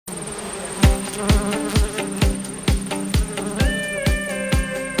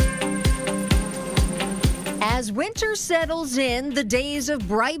As winter settles in, the days of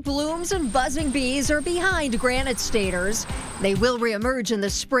bright blooms and buzzing bees are behind granite staters. They will reemerge in the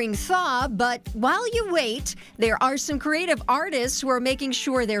spring thaw, but while you wait, there are some creative artists who are making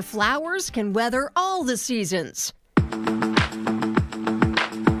sure their flowers can weather all the seasons.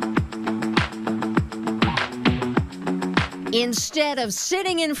 Instead of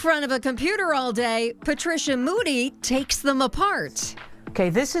sitting in front of a computer all day, Patricia Moody takes them apart. Okay,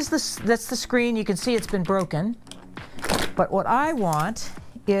 that's the screen. You can see it's been broken. But what I want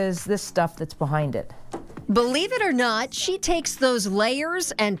is this stuff that's behind it. Believe it or not, she takes those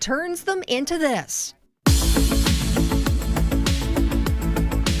layers and turns them into this.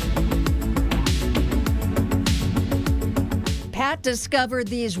 Pat discovered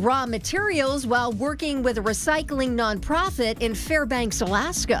these raw materials while working with a recycling nonprofit in Fairbanks,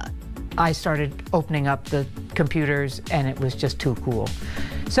 Alaska. I started opening up the computers and it was just too cool.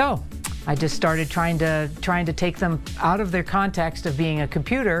 So I just started trying to take them out of their context of being a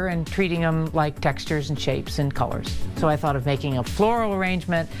computer and treating them like textures and shapes and colors. So I thought of making a floral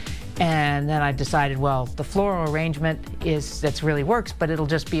arrangement, and then I decided, well, the floral arrangement that's really works, but it'll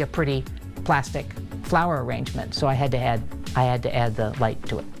just be a pretty plastic flower arrangement. So I had to add the light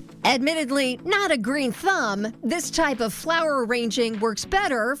to it. Admittedly, not a green thumb, this type of flower arranging works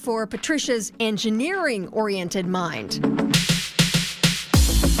better for Patricia's engineering-oriented mind.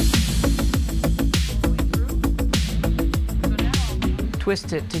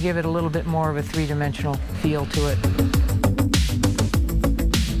 Twist it to give it a little bit more of a three-dimensional feel to it.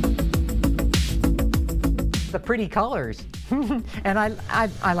 The pretty colors. And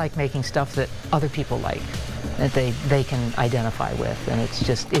I like making stuff that other people like, that they can identify with, and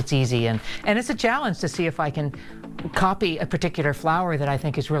it's easy, and it's a challenge to see if I can copy a particular flower that I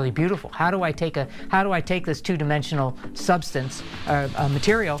think is really beautiful. How do I take this two-dimensional substance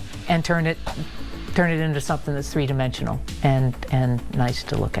material and turn it into something that's three-dimensional and nice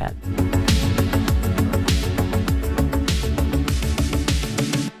to look at.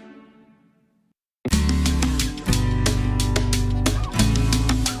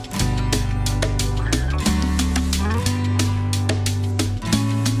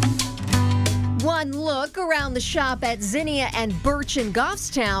 One look around the shop at Zinnia and Birch in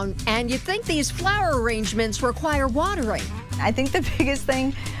Goffstown, and you'd think these flower arrangements require watering. I think the biggest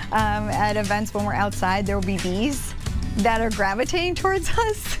thing at events when we're outside, there will be bees that are gravitating towards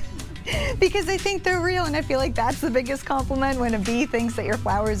us because they think they're real, and I feel like that's the biggest compliment, when a bee thinks that your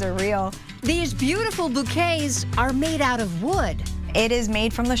flowers are real. These beautiful bouquets are made out of wood. It is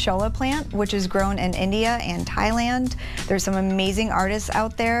made from the shola plant, which is grown in India and Thailand. There's some amazing artists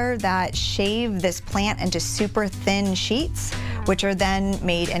out there that shave this plant into super thin sheets, which are then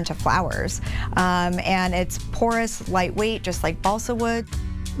made into flowers. And it's porous, lightweight, just like balsa wood.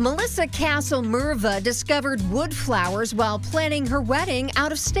 Melissa Castle-Merva discovered wood flowers while planning her wedding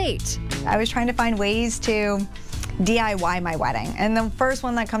out of state. I was trying to find ways to DIY my wedding, and the first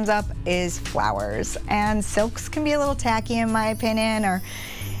one that comes up is flowers. And silks can be a little tacky in my opinion, or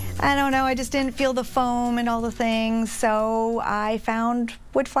I don't know, I just didn't feel the foam and all the things, so I found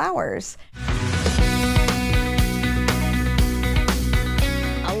wood flowers.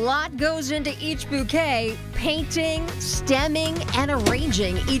 A lot goes into each bouquet: painting, stemming, and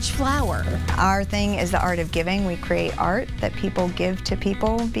arranging each flower. Our thing is the art of giving. We create art that people give to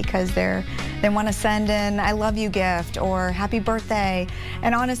people because they want to send an I love you gift or happy birthday.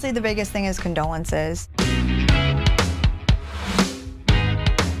 And honestly, the biggest thing is condolences.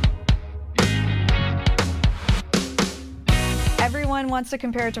 Everyone wants to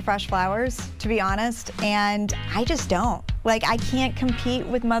compare it to fresh flowers, to be honest, and I just don't. Like, I can't compete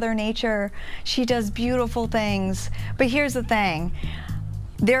with Mother Nature. She does beautiful things. But here's the thing.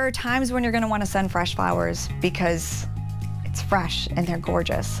 There are times when you're going to want to send fresh flowers because it's fresh and they're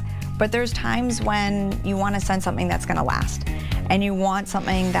gorgeous. But there's times when you want to send something that's going to last, and you want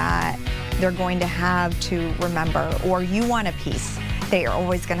something that they're going to have to remember, or you want a piece that you're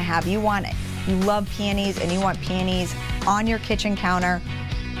always going to have. You love peonies, and you want peonies on your kitchen counter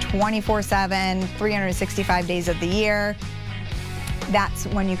 24/7, 365 days of the year. That's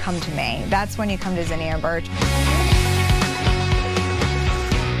when you come to me. That's when you come to Zinnia and Birch.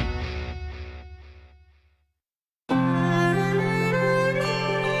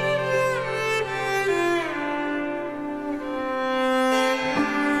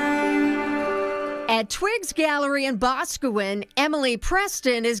 At Twiggs Gallery in Boscawen, Emily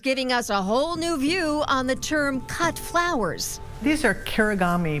Preston is giving us a whole new view on the term cut flowers. These are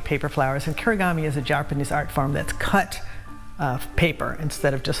kirigami paper flowers, and kirigami is a Japanese art form that's cut paper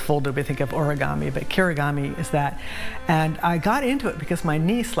instead of just folded. We think of origami, but kirigami is that. And I got into it because my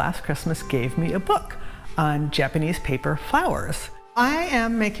niece last Christmas gave me a book on Japanese paper flowers. I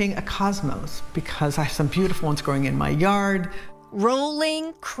am making a cosmos because I have some beautiful ones growing in my yard.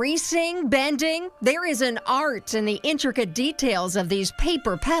 Rolling, creasing, bending. There is an art in the intricate details of these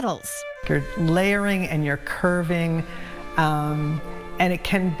paper petals. You're layering and you're curving, and it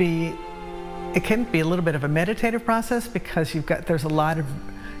can be a little bit of a meditative process because there's a lot of,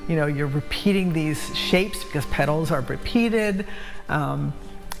 you're repeating these shapes because petals are repeated,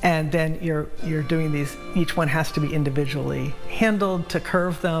 and then you're doing these. Each one has to be individually handled to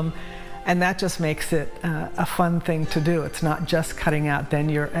curve them. And that just makes it a fun thing to do. It's not just cutting out, then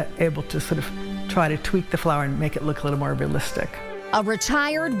you're able to sort of try to tweak the flower and make it look a little more realistic. A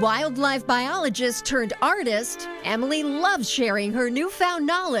retired wildlife biologist turned artist, Emily loves sharing her newfound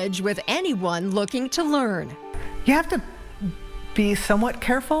knowledge with anyone looking to learn. You have to be somewhat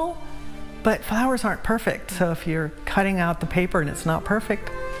careful, but flowers aren't perfect. So if you're cutting out the paper and it's not perfect,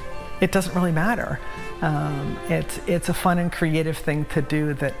 it doesn't really matter. It's a fun and creative thing to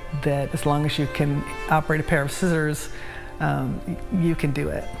do that as long as you can operate a pair of scissors, you can do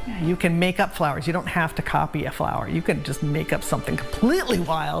it. You can make up flowers. You don't have to copy a flower. You can just make up something completely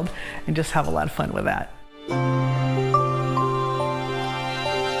wild and just have a lot of fun with that.